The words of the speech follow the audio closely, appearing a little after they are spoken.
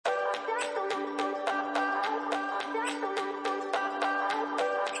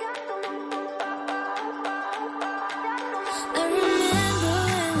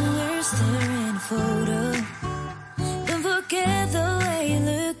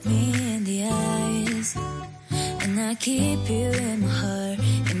I keep you in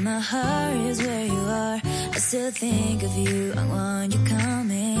my heart is where you are. I still think of you, I want you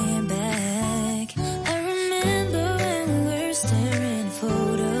coming.